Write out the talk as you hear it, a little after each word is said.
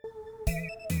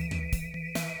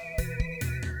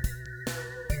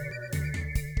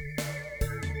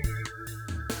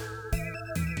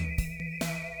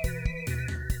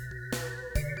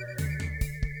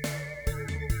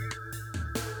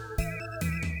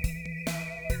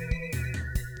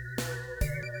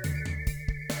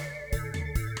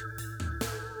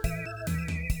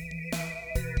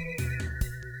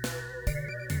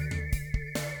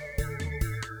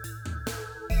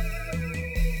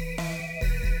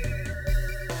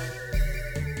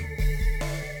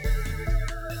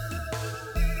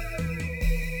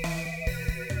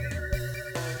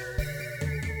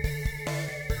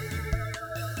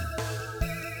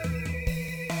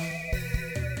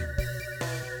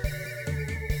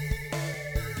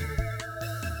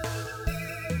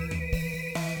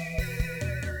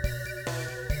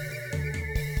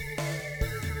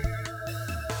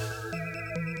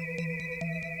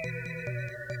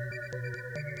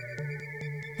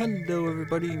Hello,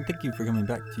 everybody, and thank you for coming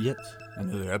back to yet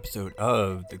another episode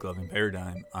of The Gloving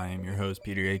Paradigm. I am your host,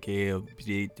 Peter, aka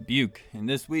LP8 Dubuque, and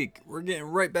this week we're getting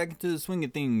right back into the swing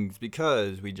of things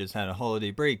because we just had a holiday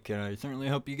break, and I certainly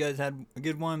hope you guys had a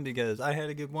good one because I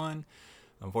had a good one.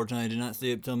 Unfortunately, I did not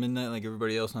stay up till midnight like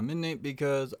everybody else on midnight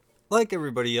because, like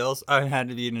everybody else, I had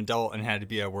to be an adult and had to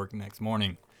be at work next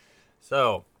morning.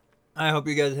 So, I hope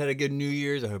you guys had a good New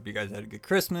Year's. I hope you guys had a good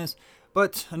Christmas.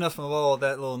 But enough of all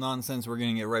that little nonsense. We're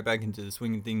going to get right back into the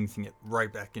swing of things and get right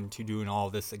back into doing all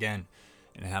this again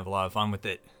and have a lot of fun with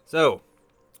it. So,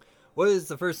 what is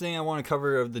the first thing I want to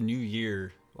cover of the new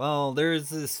year? Well, there's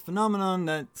this phenomenon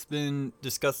that's been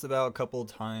discussed about a couple of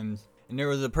times. And there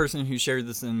was a person who shared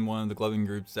this in one of the gloving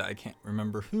groups that I can't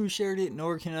remember who shared it,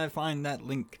 nor can I find that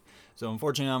link. So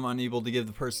unfortunately, I'm unable to give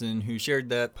the person who shared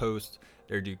that post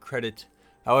their due credit.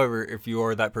 However, if you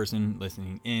are that person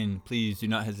listening in, please do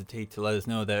not hesitate to let us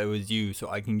know that it was you so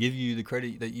I can give you the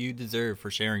credit that you deserve for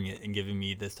sharing it and giving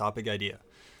me this topic idea.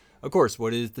 Of course,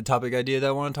 what is the topic idea that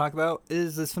I want to talk about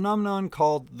is this phenomenon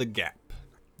called the gap.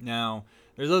 Now,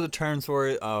 there's other terms for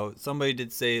it. Somebody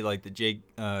did say like the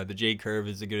J curve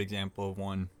is a good example of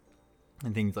one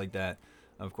and things like that,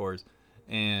 of course.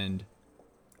 And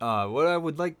what I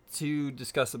would like to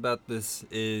discuss about this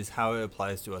is how it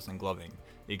applies to us in gloving.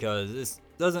 Because this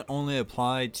doesn't only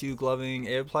apply to gloving,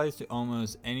 it applies to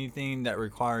almost anything that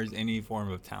requires any form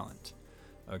of talent.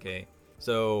 Okay,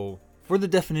 so for the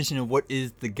definition of what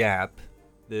is the gap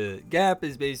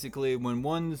is basically when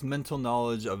one's mental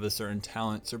knowledge of a certain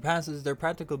talent surpasses their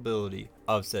practical ability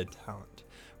of said talent,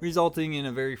 resulting in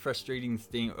a very frustrating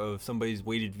state of somebody's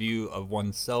weighted view of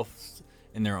oneself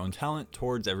and their own talent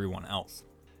towards everyone else.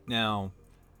 Now,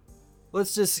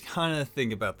 let's just kind of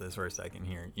think about this for a second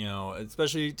here. You know,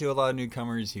 especially to a lot of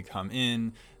newcomers who come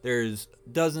in, there's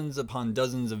dozens upon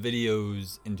dozens of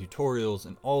videos and tutorials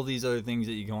and all these other things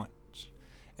that you can watch.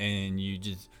 And you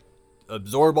just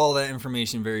absorb all that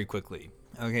information very quickly.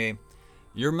 Okay?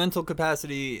 Your mental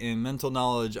capacity and mental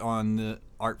knowledge on the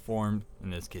art form, in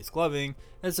this case gloving,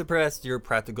 has suppressed your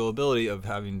practical ability of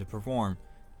having to perform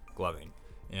gloving.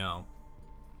 You know,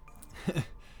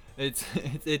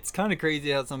 It's kind of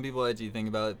crazy how some people actually think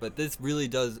about it, but this really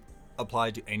does apply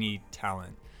to any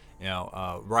talent. You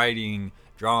know, writing,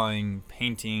 drawing,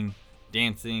 painting,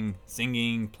 dancing,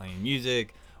 singing, playing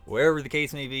music, wherever the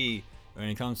case may be. When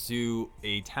it comes to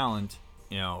a talent,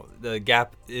 you know, the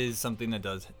gap is something that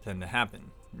does tend to happen.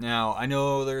 Now, I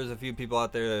know there's a few people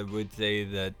out there that would say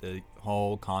that the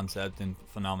whole concept and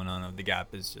phenomenon of the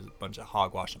gap is just a bunch of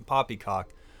hogwash and poppycock,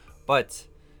 but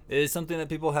it is something that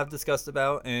people have discussed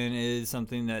about, and it is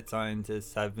something that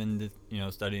scientists have been,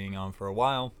 studying on for a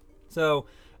while. So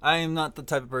I am not the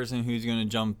type of person who's going to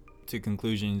jump to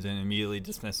conclusions and immediately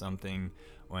dismiss something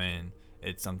when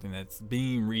it's something that's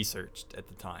being researched at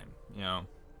the time. You know,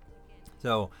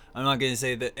 so I'm not going to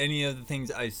say that any of the things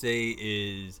I say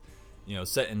is,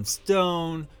 set in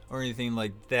stone or anything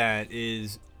like that.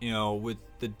 Is, with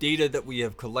the data that we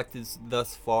have collected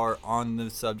thus far on the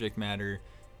subject matter,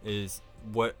 is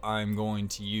what I'm going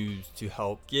to use to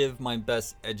help give my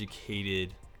best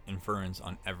educated inference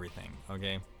on everything.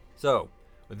 Okay, so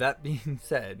with that being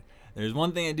said, there's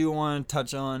one thing I do want to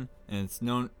touch on, and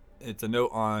it's a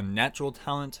note on natural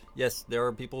talent. Yes, there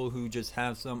are people who just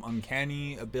have some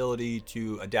uncanny ability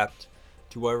to adapt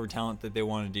to whatever talent that they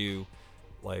want to do.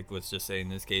 Like, let's just say in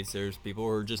this case, there's people who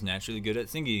are just naturally good at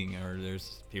singing, or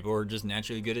there's people who are just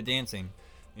naturally good at dancing.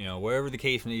 Wherever the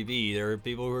case may be, there are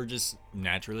people who are just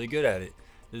naturally good at it.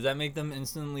 Does that make them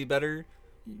instantly better?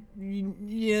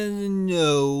 Yeah,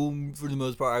 no. For the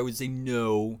most part, I would say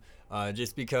no.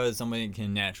 Just because somebody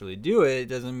can naturally do it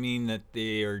doesn't mean that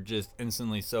they are just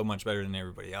instantly so much better than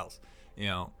everybody else.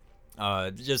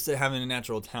 Just having a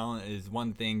natural talent is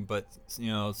one thing, but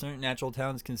certain natural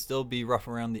talents can still be rough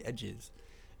around the edges.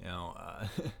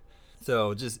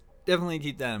 So just definitely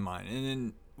keep that in mind. And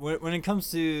then when it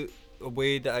comes to a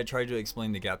way that I try to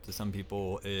explain the gap to some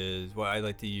people is what I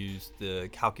like to use the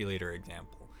calculator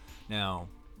example. Now,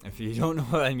 if you don't know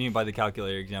what I mean by the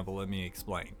calculator example, let me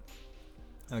explain.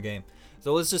 Okay,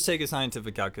 so let's just take a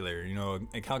scientific calculator,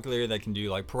 a calculator that can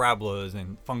do like parabolas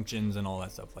and functions and all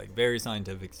that stuff, like very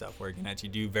scientific stuff where it can actually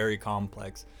do very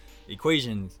complex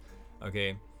equations.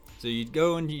 Okay, so you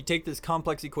go and you take this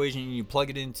complex equation and you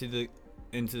plug it into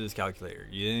this calculator.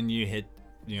 Then you hit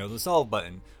the solve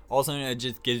button. All of a sudden it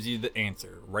just gives you the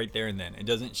answer right there and then. It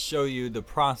doesn't show you the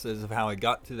process of how it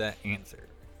got to that answer.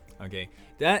 Okay,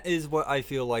 that is what I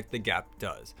feel like the gap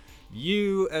does.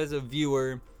 You as a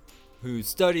viewer who's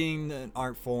studying an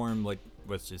art form, like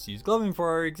let's just use gloving for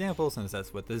our example since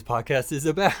that's what this podcast is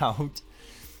about.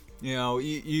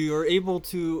 You are able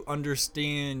to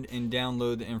understand and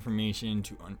download the information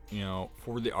to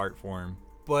for the art form,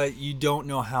 but you don't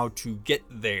know how to get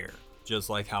there. Just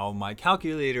like how my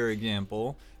calculator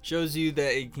example shows you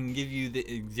that it can give you the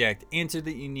exact answer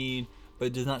that you need, but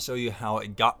it does not show you how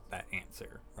it got that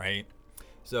answer, right?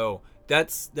 So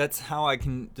that's how I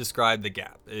can describe the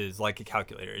gap, is like a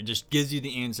calculator. It just gives you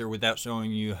the answer without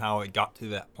showing you how it got to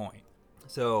that point.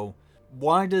 So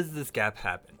why does this gap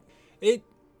happen? It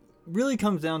really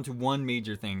comes down to one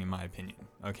major thing, in my opinion,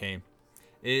 okay?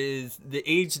 Is the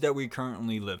age that we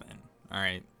currently live in, all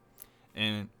right?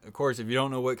 And of course, if you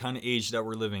don't know what kind of age that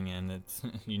we're living in, it's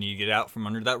you need to get out from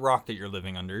under that rock that you're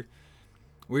living under.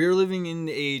 We are living in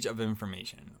the age of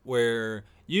information, where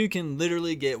you can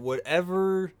literally get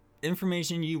whatever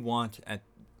information you want at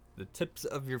the tips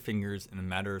of your fingers in a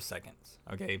matter of seconds.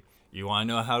 Okay, you want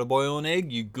to know how to boil an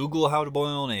egg? You Google how to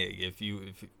boil an egg. If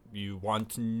you want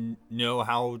to know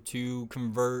how to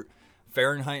convert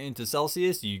Fahrenheit into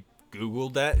Celsius, you Google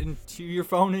that into your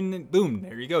phone, and boom,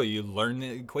 there you go. You learn the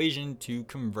equation to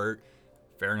convert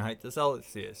Fahrenheit to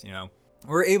Celsius.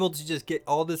 We're able to just get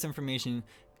all this information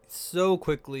so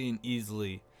quickly and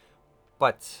easily.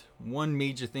 But one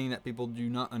major thing that people do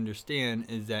not understand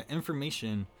is that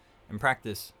information and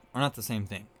practice are not the same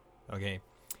thing. Okay,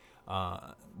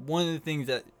 one of the things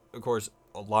that, of course,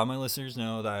 a lot of my listeners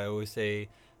know that I always say,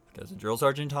 because the drill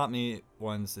sergeant taught me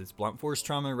once, is blunt force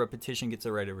trauma, repetition gets it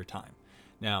right every time.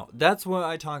 Now, that's what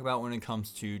I talk about when it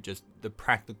comes to just the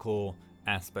practical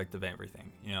aspect of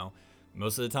everything.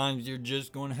 Most of the times you're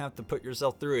just going to have to put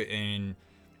yourself through it. And,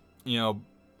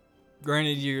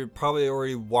 granted, you're probably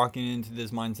already walking into this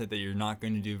mindset that you're not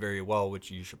going to do very well, which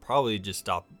you should probably just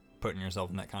stop putting yourself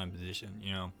in that kind of position,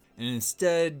 and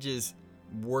instead just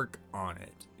work on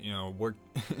it.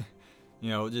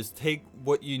 Just take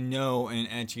what you know and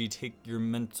actually take your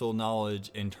mental knowledge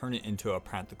and turn it into a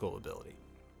practical ability.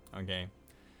 Okay.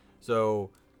 So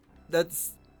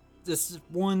that's just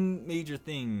one major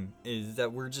thing, is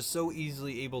that we're just so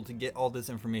easily able to get all this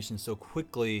information so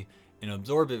quickly and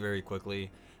absorb it very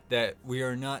quickly that we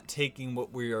are not taking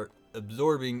what we are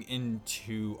absorbing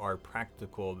into our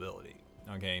practical ability.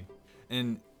 Okay.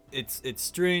 And it's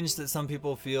strange that some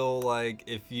people feel like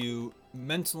if you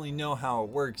mentally know how it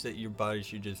works, that your body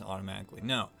should just automatically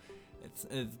know.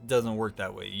 It doesn't work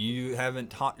that way. You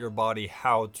haven't taught your body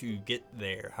how to get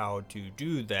there, how to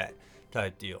do that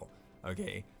type deal.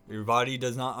 Okay, your body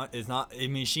is not a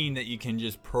machine that you can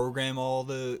just program all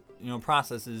the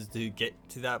processes to get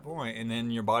to that point, and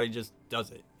then your body just does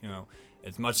it.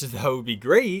 As much as that would be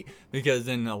great, because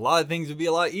then a lot of things would be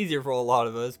a lot easier for a lot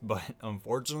of us, but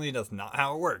unfortunately, that's not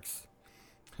how it works.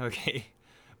 Okay,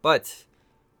 but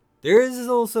there is a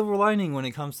little silver lining when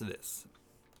it comes to this.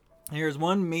 Here's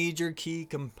one major key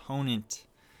component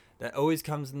that always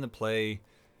comes into play,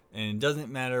 and it doesn't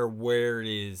matter where it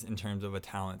is in terms of a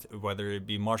talent, whether it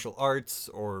be martial arts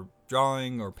or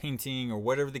drawing or painting or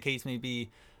whatever the case may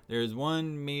be. There's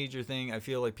one major thing I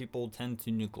feel like people tend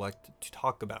to neglect to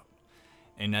talk about,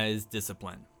 and that is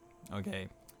discipline. Okay,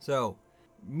 so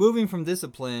moving from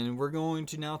discipline, we're going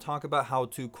to now talk about how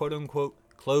to quote unquote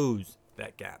close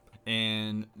that gap.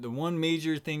 And the one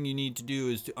major thing you need to do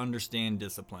is to understand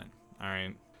discipline. All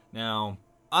right. Now,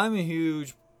 I'm a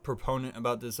huge proponent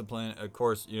about discipline. Of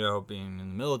course, being in the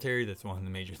military, that's one of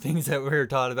the major things that we're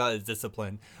taught about is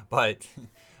discipline. But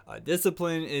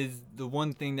discipline is the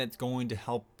one thing that's going to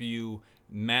help you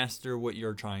master what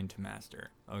you're trying to master.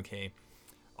 Okay.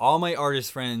 All my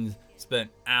artist friends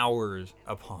spent hours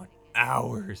upon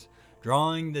hours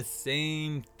drawing the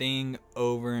same thing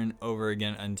over and over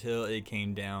again until it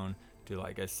came down to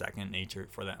like a second nature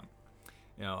for them.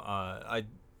 I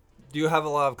do have a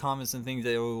lot of comments and things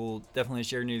that I will definitely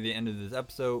share near the end of this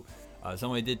episode.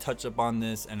 Somebody did touch upon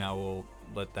this, and I will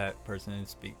let that person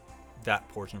speak that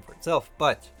portion for itself.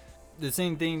 But the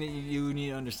same thing that you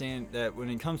need to understand, that when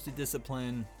it comes to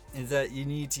discipline, is that you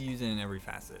need to use it in every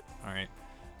facet. All right.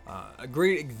 A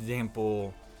great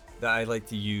example that I like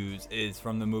to use is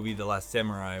from the movie The Last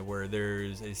Samurai, where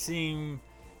there's a scene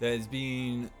that is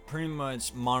being pretty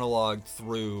much monologued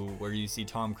through, where you see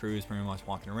Tom Cruise pretty much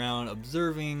walking around,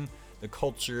 observing the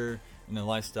culture and the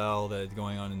lifestyle that is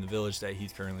going on in the village that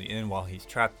he's currently in while he's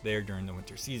trapped there during the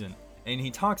winter season. And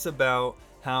he talks about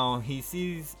how he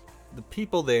sees the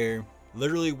people there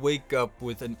literally wake up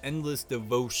with an endless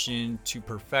devotion to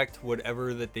perfect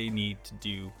whatever that they need to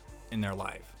do in their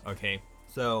life. Okay,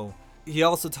 so he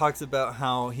also talks about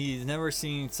how he's never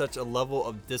seen such a level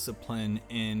of discipline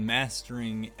in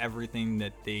mastering everything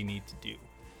that they need to do.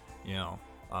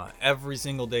 Every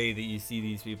single day that you see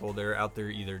these people, they're out there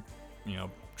either,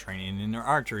 training in their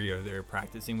archery, or they're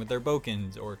practicing with their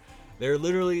bokens, or they're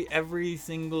literally every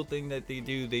single thing that they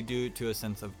do it to a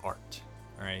sense of art.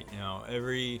 All right,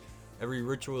 every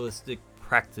ritualistic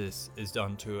practice is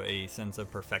done to a sense of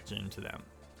perfection to them.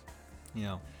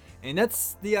 And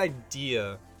that's the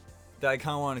idea that I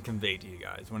kind of want to convey to you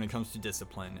guys when it comes to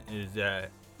discipline, is that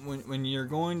when you're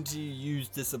going to use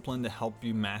discipline to help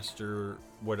you master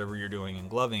whatever you're doing in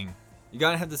gloving, you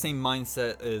gotta have the same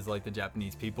mindset as like the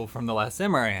Japanese people from The Last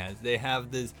Samurai has. They have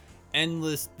this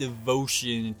endless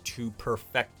devotion to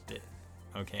perfect it.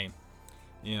 Okay,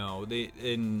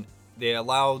 they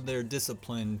allow their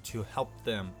discipline to help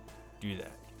them do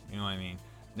that. You know what I mean?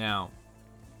 Now,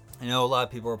 I know a lot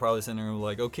of people are probably sitting there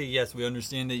like, okay, yes, we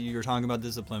understand that you're talking about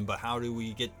discipline, but how do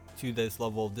we get to this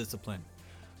level of discipline?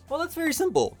 Well, that's very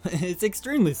simple. It's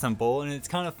extremely simple, and it's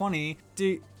kind of funny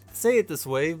to say it this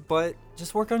way, but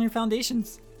just work on your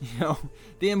foundations.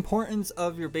 The importance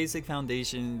of your basic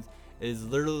foundations is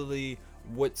literally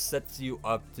what sets you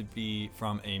up to be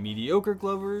from a mediocre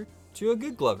glover to a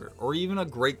good glover, or even a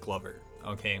great glover.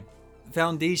 Okay,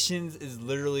 foundations is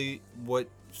literally what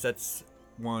sets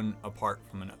one apart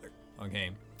from another.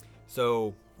 Okay,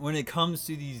 so when it comes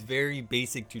to these very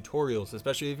basic tutorials,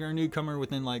 especially if you're a newcomer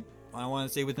within, like, I want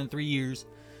to say within 3 years,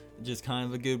 just kind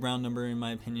of a good round number in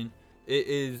my opinion, it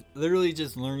is literally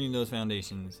just learning those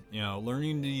foundations,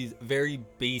 learning these very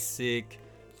basic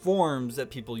forms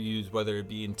that people use, whether it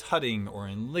be in tutting or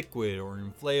in liquid or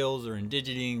in flails or in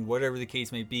digiting, whatever the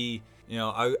case may be.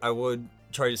 I would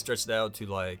try to stretch that out to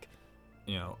like,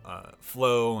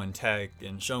 flow and tech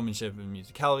and showmanship and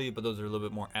musicality, but those are a little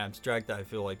bit more abstract. I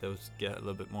feel like those get a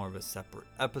little bit more of a separate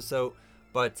episode.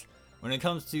 But when it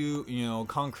comes to,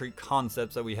 concrete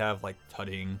concepts that we have, like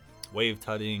tutting, wave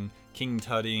tutting, king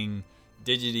tutting,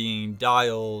 digiting,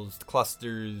 dials,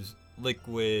 clusters,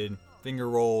 liquid, finger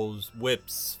rolls,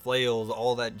 whips, flails,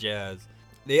 all that jazz,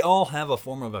 they all have a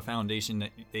form of a foundation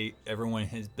that everyone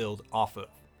has built off of.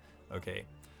 Okay,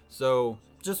 so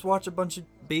just watch a bunch of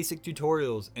basic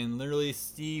tutorials and literally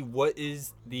see what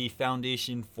is the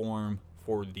foundation form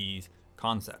for these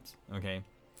concepts. Okay,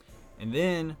 and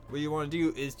then what you want to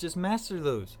do is just master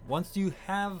those. Once you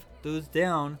have those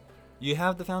down, you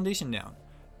have the foundation down.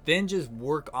 Then just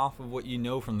work off of what you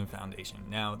know from the foundation.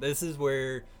 Now, this is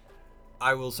where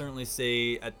I will certainly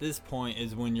say at this point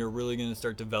is when you're really going to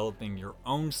start developing your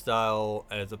own style,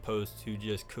 as opposed to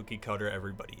just cookie cutter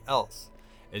everybody else.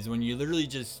 Is when you literally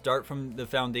just start from the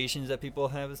foundations that people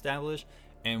have established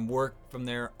and work from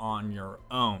there on your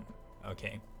own.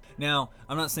 Okay. Now,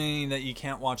 I'm not saying that you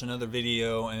can't watch another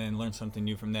video and then learn something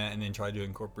new from that and then try to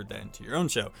incorporate that into your own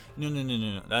show. No.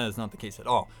 That is not the case at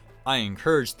all. I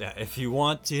encourage that. If you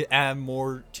want to add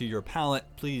more to your palette,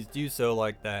 please do so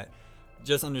like that.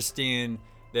 Just understand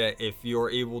that if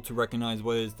you're able to recognize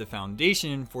what is the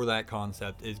foundation for that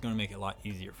concept, it's going to make it a lot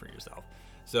easier for yourself.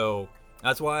 So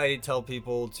that's why I tell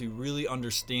people to really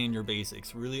understand your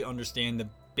basics, really understand the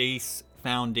base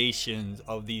foundations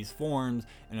of these forms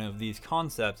and of these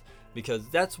concepts, because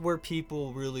that's where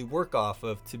people really work off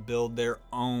of to build their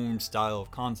own style of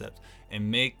concepts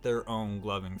and make their own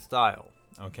gloving style.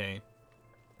 Okay,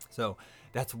 so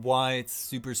that's why it's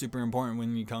super important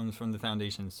when it comes from the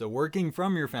foundations. So working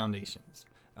from your foundations.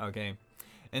 Okay,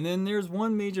 and then there's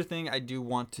one major thing I do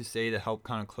want to say to help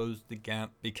kind of close the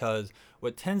gap, because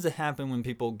what tends to happen when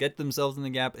people get themselves in the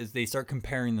gap is they start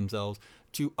comparing themselves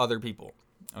to other people.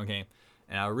 Okay,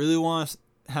 and I really want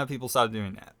to have people stop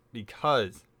doing that,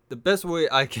 because the best way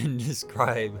I can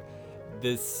describe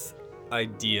this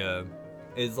idea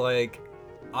is like,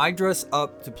 I dress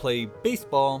up to play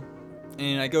baseball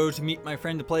and I go to meet my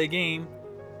friend to play a game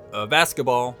of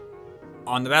basketball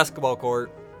on the basketball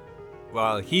court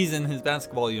while he's in his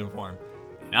basketball uniform,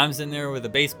 and I'm sitting there with a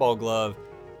baseball glove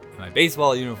and my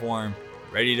baseball uniform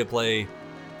ready to play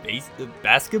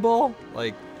basketball.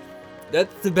 Like,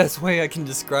 that's the best way I can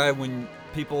describe when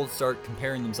people start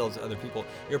comparing themselves to other people.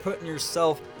 You're putting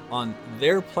yourself on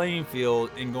their playing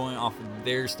field and going off of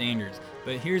their standards.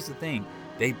 But here's the thing,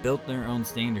 they built their own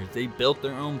standards. They built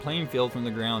their own playing field from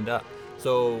the ground up.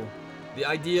 So the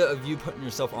idea of you putting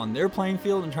yourself on their playing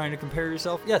field and trying to compare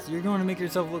yourself, yes, you're going to make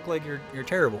yourself look like you're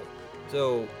terrible.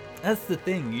 So that's the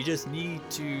thing. You just need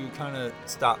to kind of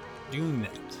stop doing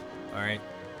that. All right.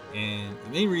 And the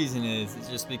main reason is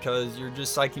just because you're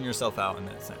just psyching yourself out in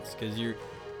that sense, because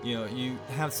you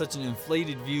have such an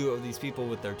inflated view of these people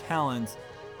with their talents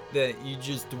that you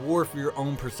just dwarf your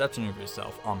own perception of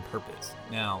yourself on purpose.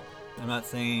 Now, I'm not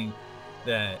saying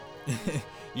that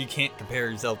you can't compare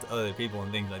yourself to other people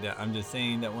and things like that. I'm just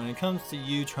saying that when it comes to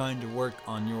you trying to work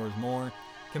on yours more,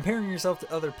 comparing yourself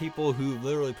to other people who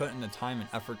literally put in the time and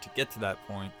effort to get to that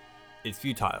point, it's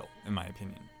futile in my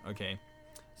opinion. Okay,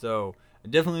 so I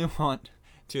definitely want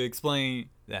to explain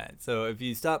that. So if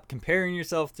you stop comparing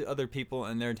yourself to other people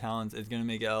and their talents, it's going to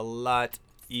make it a lot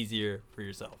easier for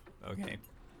yourself. Okay,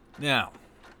 now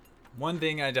one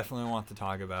thing I definitely want to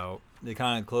talk about to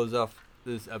kind of close off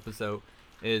this episode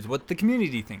is what the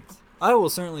community thinks. I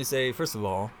will certainly say, first of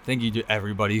all, thank you to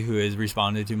everybody who has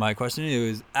responded to my question. It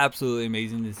was absolutely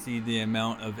amazing to see the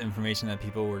amount of information that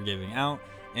people were giving out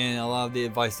and a lot of the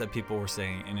advice that people were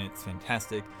saying, and it's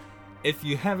fantastic. If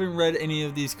you haven't read any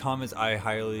of these comments, I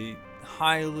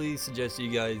highly suggest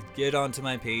you guys get onto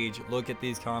my page, look at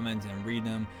these comments, and read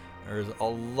them. There's a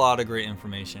lot of great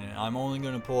information. I'm only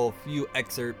going to pull a few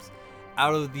excerpts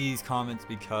out of these comments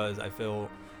because I feel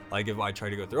like if I try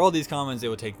to go through all these comments, it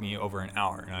would take me over an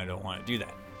hour, and I don't want to do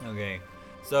that. Okay,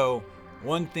 so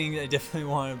one thing I definitely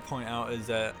want to point out is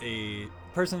that the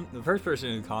first person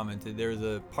who commented, there was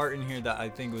a part in here that I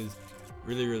think was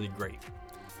really great,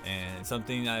 and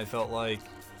something that I felt like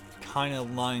kind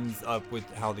of lines up with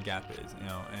how the gap is,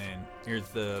 and here's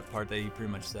the part that he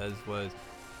pretty much says was,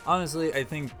 honestly, I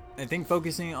think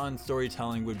focusing on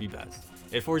storytelling would be best.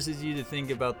 It forces you to think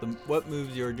about what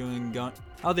moves you're doing,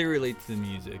 how they relate to the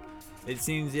music. It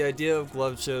seems the idea of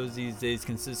glove shows these days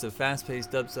consists of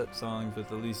fast-paced dubstep songs with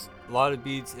at least a lot of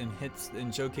beats and hits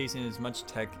and showcasing as much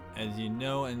tech as you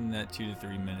know in that 2 to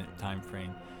 3 minute time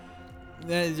frame.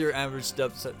 That is your average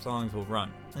dubstep songs will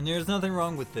run. And there's nothing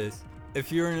wrong with this.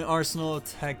 If you're an arsenal of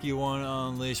tech you want to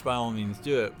unleash, by all means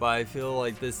do it, but I feel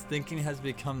like this thinking has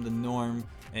become the norm,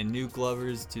 and new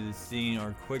glovers to the scene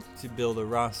are quick to build a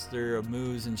roster of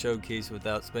moves and showcase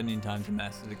without spending time to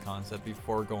master the concept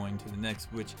before going to the next,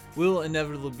 which will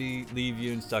inevitably leave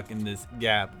you stuck in this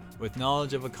gap with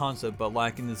knowledge of a concept but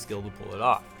lacking the skill to pull it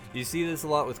off. You see this a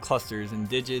lot with clusters and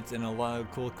digits and a lot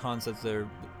of cool concepts that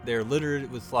they're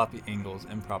littered with sloppy angles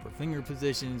and proper finger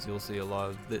positions. You'll see a lot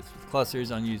of this with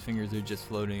clusters. Unused fingers are just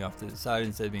floating off to the side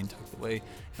instead of being tucked away,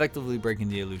 effectively breaking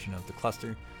the illusion of the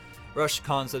cluster. Rushed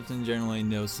concepts and generally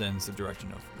no sense of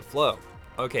direction of the flow.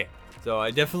 Okay, so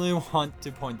I definitely want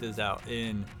to point this out.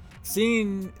 In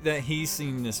seeing that he's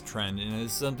seen this trend, and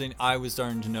it's something I was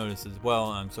starting to notice as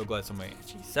well, and I'm so glad somebody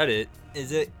actually said it,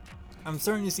 is that I'm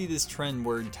starting to see this trend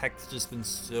where tech's just been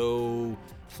so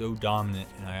dominant,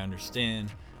 and I understand,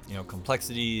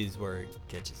 complexity is where it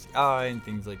catches the eye and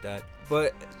things like that,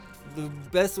 but the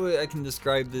best way I can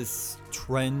describe this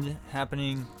trend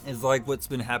happening is like what's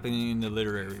been happening in the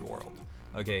literary world.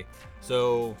 Okay,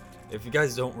 so if you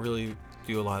guys don't really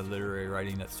do a lot of literary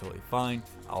writing, that's totally fine.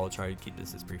 I'll try to keep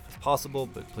this as brief as possible,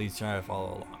 but please try to follow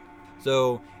along.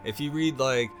 So if you read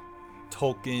like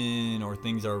Tolkien or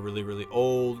things that are really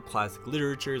old classic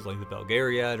literatures like the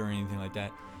Belgariad or anything like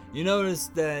that, you notice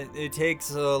that it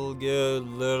takes a good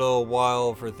little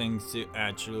while for things to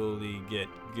actually get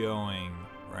going,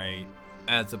 right?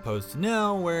 As opposed to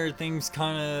now where things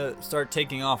kind of start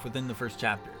taking off within the first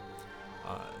chapter.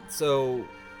 So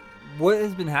what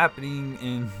has been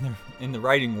happening in the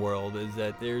writing world is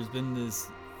that there's been this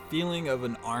feeling of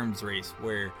an arms race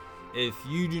where if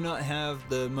you do not have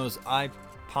the most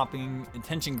eye-popping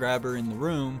attention grabber in the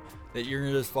room, that you're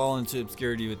going to just fall into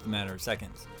obscurity with a matter of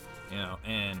seconds,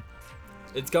 and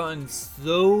it's gotten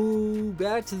so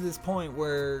bad to this point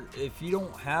where if you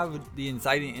don't have the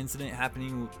inciting incident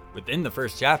happening within the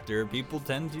first chapter, people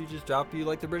tend to just drop you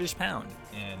like the British pound.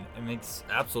 And it makes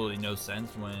absolutely no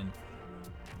sense when,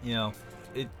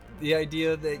 the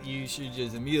idea that you should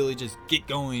just immediately just get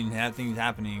going and have things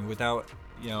happening without,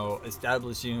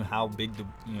 establishing how big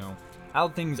how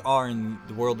things are in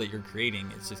the world that you're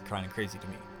creating. It's just kind of crazy to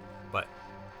me. But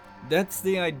that's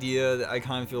the idea that I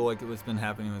kind of feel like what's been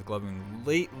happening with gloving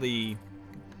lately.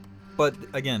 But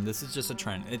again, this is just a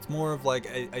trend. It's more of like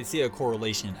I see a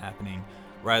correlation happening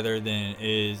rather than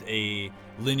is a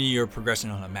linear progression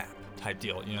on a map type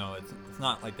deal. It's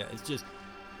not like that. It's just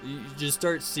you just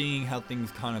start seeing how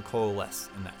things kind of coalesce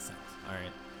in that sense. All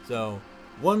right. So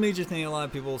one major thing a lot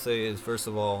of people say is, first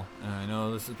of all, and I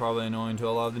know this is probably annoying to a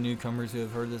lot of the newcomers who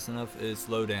have heard this enough, is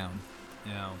slow down.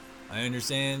 I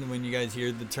understand when you guys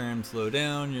hear the term slow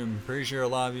down, I'm pretty sure a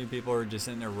lot of you people are just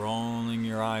sitting there rolling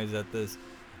your eyes at this,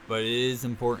 but it is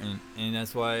important, and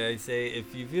that's why I say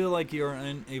if you feel like you're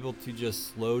unable to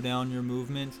just slow down your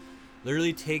movements,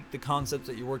 literally take the concepts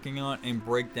that you're working on and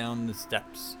break down the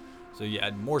steps, so you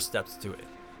add more steps to it,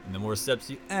 and the more steps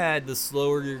you add, the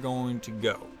slower you're going to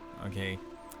go. Okay,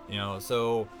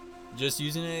 so just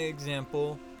using an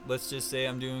example, let's just say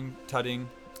I'm doing tutting,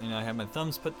 and I have my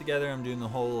thumbs put together. I'm doing the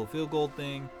whole field goal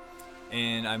thing,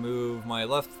 and I move my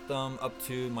left thumb up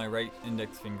to my right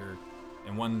index finger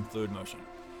in one fluid motion.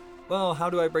 Well, how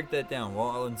do I break that down?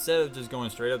 Well, instead of just going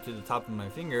straight up to the top of my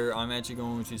finger, I'm actually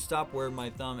going to stop where my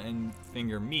thumb and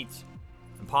finger meet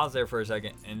and pause there for a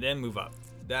second and then move up.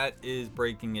 That is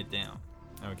breaking it down.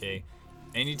 Okay.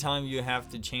 Anytime you have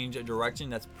to change a direction,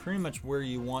 that's pretty much where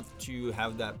you want to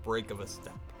have that break of a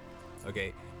step.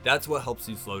 Okay. That's what helps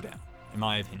you slow down, in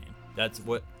my opinion. That's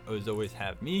what always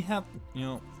have me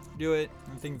do it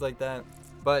and things like that.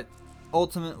 But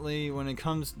ultimately, when it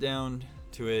comes down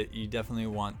to it, you definitely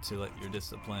want to let your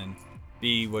discipline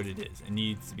be what it is. It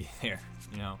needs to be there.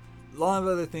 A lot of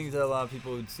other things that a lot of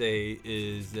people would say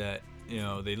is that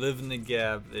they live in the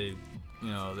gap. They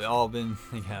all been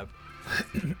in the gap.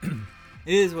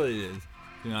 It is what it is,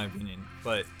 in my opinion.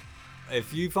 But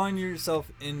if you find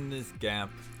yourself in this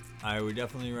gap, I would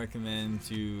definitely recommend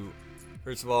to,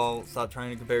 first of all, stop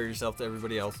trying to compare yourself to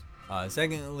everybody else.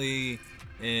 Secondly,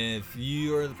 if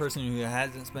you are the person who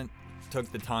hasn't took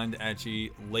the time to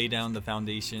actually lay down the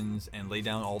foundations and lay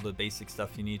down all the basic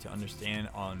stuff you need to understand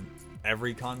on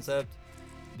every concept,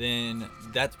 then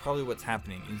that's probably what's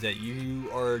happening, is that you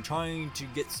are trying to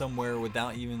get somewhere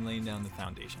without even laying down the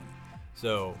foundation.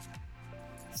 So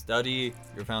study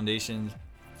your foundations,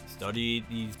 study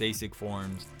these basic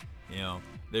forms.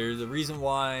 There's a reason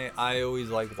why I always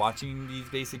like watching these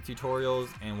basic tutorials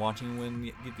and watching when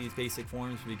you get these basic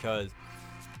forms, because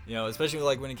especially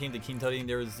like when it came to keen tutting,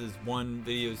 there was this one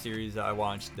video series that I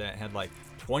watched that had like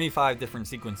 25 different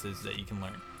sequences that you can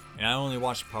learn, and I only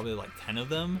watched probably like 10 of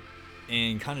them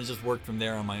and kind of just worked from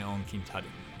there on my own keen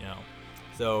tutting.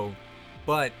 So,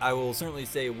 but I will certainly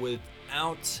say,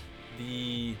 without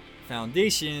the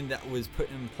foundation that was put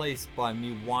in place by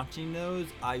me watching those,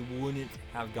 I wouldn't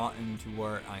have gotten to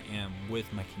where I am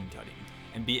with my keen tutting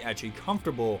and be actually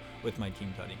comfortable with my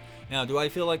keen tutting. Now, do I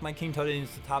feel like my keen tutting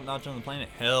is the top notch on the planet?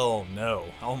 Hell no.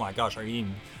 Oh my gosh, are you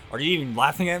even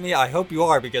laughing at me? I hope you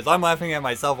are, because I'm laughing at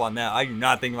myself on that. I do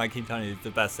not think my keen tutting is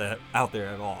the best out there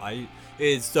at all. It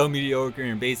is so mediocre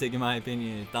and basic in my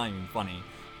opinion, it's not even funny.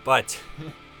 But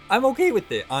I'm okay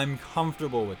with it. I'm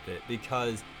comfortable with it,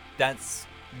 because that's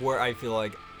where I feel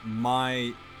like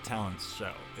my talents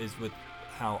show, is with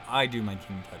how I do my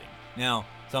keen tutting. Now,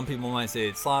 some people might say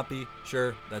it's sloppy.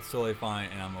 Sure, that's totally fine,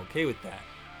 and I'm okay with that.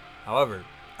 However,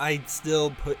 I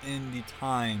still put in the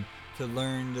time to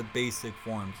learn the basic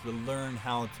forms, to learn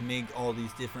how to make all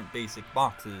these different basic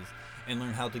boxes, and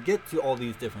learn how to get to all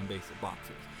these different basic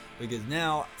boxes. Because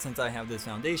now, since I have this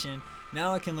foundation,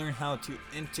 now I can learn how to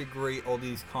integrate all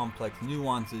these complex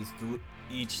nuances through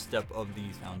each step of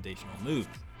these foundational moves.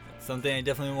 That's something I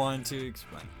definitely wanted to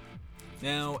explain.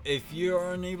 Now, if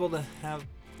you're unable to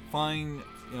find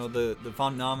the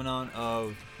phenomenon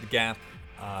of the gap,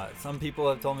 some people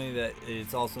have told me that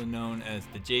it's also known as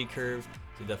the J curve,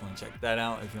 so definitely check that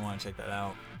out if you want to check that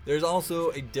out. There's also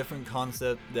a different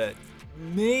concept that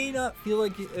may not feel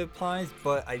like it applies,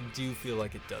 but I do feel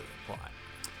like it does apply.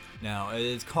 Now,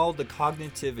 it's called the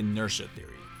cognitive inertia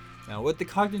theory. Now, what the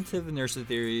cognitive inertia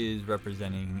theory is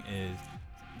representing is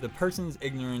the person's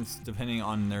ignorance depending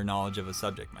on their knowledge of a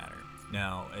subject matter.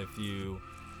 Now, if you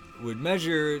would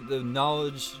measure the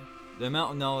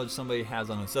amount of knowledge somebody has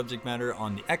on a subject matter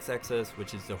on the x-axis,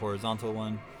 which is the horizontal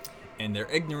one, and their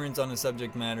ignorance on a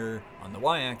subject matter on the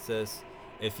y-axis,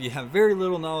 if you have very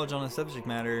little knowledge on a subject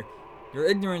matter, your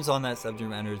ignorance on that subject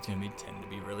matter is going to tend to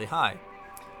be really high.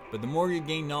 But the more you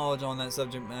gain knowledge on that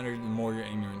subject matter, the more your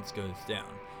ignorance goes down.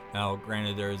 Now,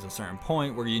 granted, there is a certain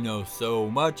point where you know so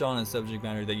much on a subject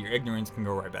matter that your ignorance can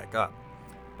go right back up.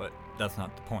 But that's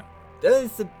not the point. That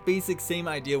is the basic same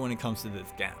idea when it comes to this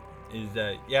gap. Is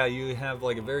that, yeah, you have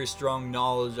like a very strong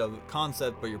knowledge of the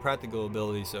concept, but your practical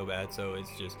ability is so bad, so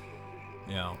it's just,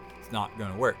 it's not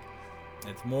going to work.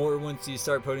 It's more once you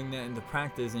start putting that into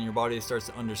practice and your body starts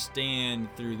to understand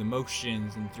through the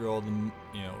motions and through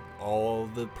all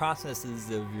the processes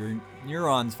of your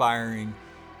neurons firing,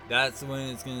 that's when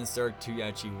it's going to start to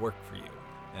actually work for you.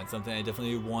 That's something I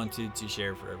definitely wanted to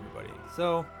share for everybody.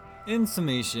 So, in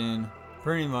summation,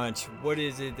 pretty much, what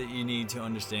is it that you need to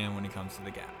understand when it comes to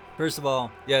the gap? First of all,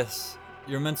 yes,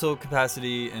 your mental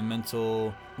capacity and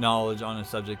mental knowledge on a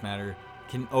subject matter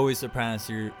can always surpass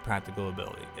your practical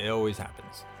ability. It always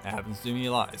happens. It happens to me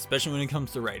a lot, especially when it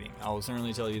comes to writing. I will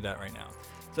certainly tell you that right now.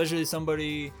 Especially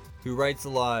somebody who writes a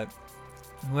lot,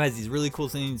 who has these really cool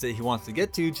things that he wants to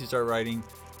get to start writing,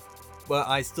 but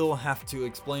I still have to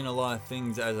explain a lot of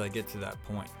things as I get to that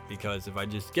point, because if I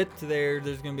just get to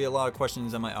there's going to be a lot of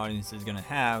questions that my audience is going to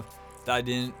have that I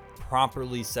didn't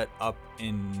properly set up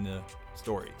in the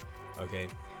story. Okay,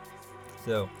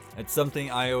 so It's something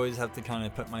I always have to kind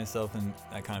of put myself in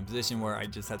that kind of position where I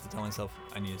just have to tell myself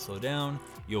I need to slow down.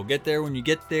 You'll get there when you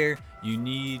get there. You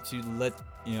need to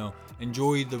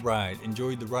enjoy the ride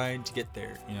to get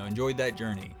there. Enjoy that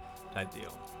journey type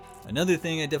deal. Another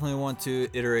thing I definitely want to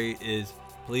iterate is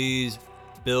please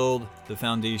build the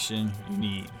foundation you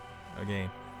need. Okay,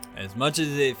 as much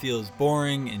as it feels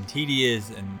boring and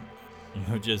tedious and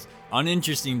just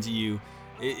uninteresting to you,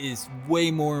 it is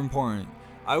way more important.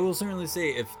 I will certainly say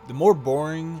if the more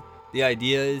boring the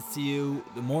idea is to you,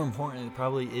 the more important it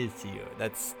probably is to you.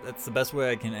 That's the best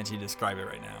way I can actually describe it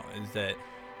right now, is that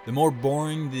the more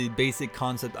boring the basic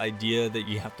concept idea that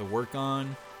you have to work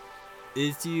on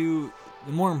is to you,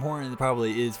 the more important it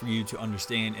probably is for you to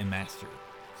understand and master.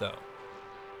 So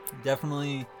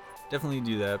definitely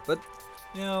do that. But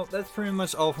that's pretty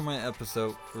much all for my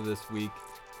episode for this week.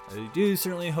 I do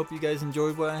certainly hope you guys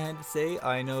enjoyed what I had to say.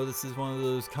 I know this is one of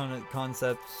those kind of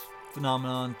concepts,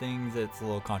 phenomenon things that's a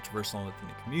little controversial within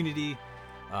the community.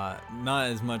 Not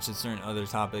as much as certain other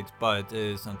topics, but it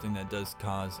is something that does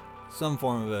cause some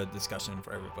form of a discussion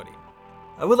for everybody.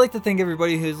 I would like to thank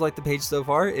everybody who's liked the page so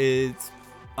far.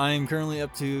 I'm currently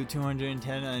up to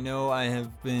 210. I know I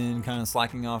have been kind of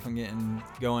slacking off and getting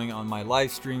going on my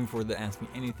live stream for the Ask Me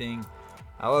Anything.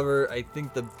 However, I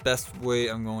think the best way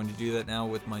I'm going to do that now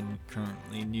with my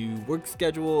currently new work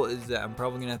schedule is that I'm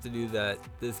probably going to have to do that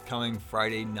this coming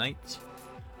Friday night.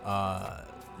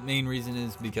 Main reason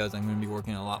is because I'm going to be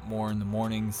working a lot more in the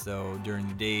morning, so during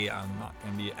the day I'm not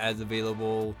going to be as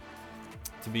available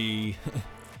to be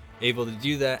able to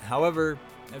do that. However,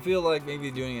 I feel like maybe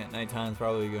doing it at nighttime is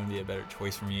probably going to be a better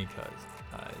choice for me because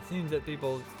it seems that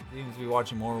people seem to be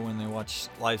watching more when they watch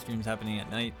live streams happening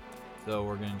at night. So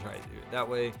we're going to try to do it that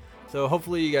way. So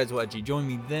hopefully you guys will actually join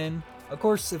me then. Of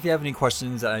course, if you have any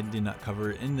questions that I did not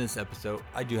cover in this episode,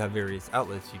 I do have various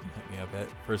outlets you can hit me up at.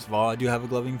 First of all, I do have a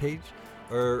gloving page,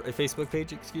 or a Facebook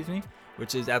page,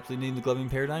 which is aptly named The Gloving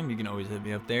Paradigm. You can always hit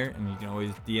me up there, and you can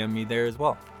always DM me there as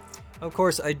well. Of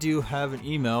course, I do have an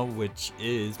email, which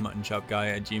is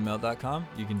muttonchopguy@gmail.com.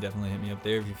 You can definitely hit me up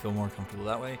there if you feel more comfortable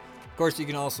that way. Of course, you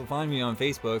can also find me on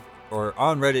Facebook, or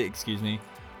on Reddit,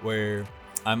 where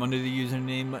I'm under the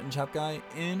username MuttonChopGuy,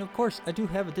 and of course, I do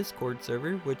have a Discord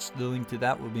server, which the link to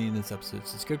that will be in this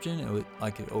episode's description,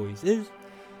 like it always is.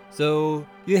 So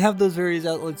you have those various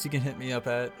outlets you can hit me up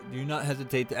at. Do not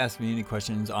hesitate to ask me any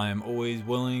questions. I am always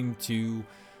willing to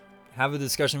have a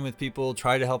discussion with people,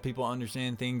 try to help people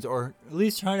understand things, or at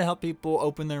least try to help people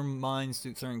open their minds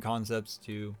to certain concepts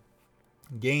to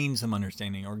gain some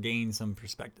understanding or gain some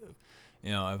perspective.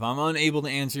 If I'm unable to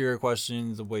answer your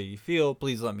questions the way you feel,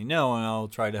 please let me know and I'll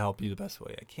try to help you the best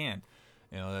way I can.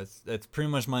 That's pretty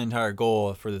much my entire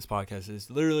goal for this podcast,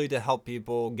 is literally to help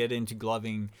people get into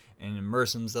gloving and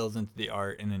immerse themselves into the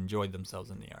art and enjoy themselves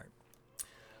in the art.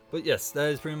 But yes, that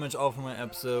is pretty much all for my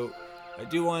episode. I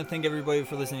do want to thank everybody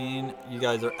for listening in. You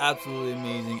guys are absolutely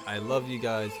amazing. I love you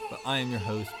guys. But I am your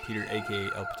host, Peter, aka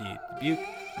LPT Dubuque,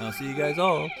 and I'll see you guys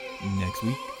all next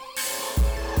week.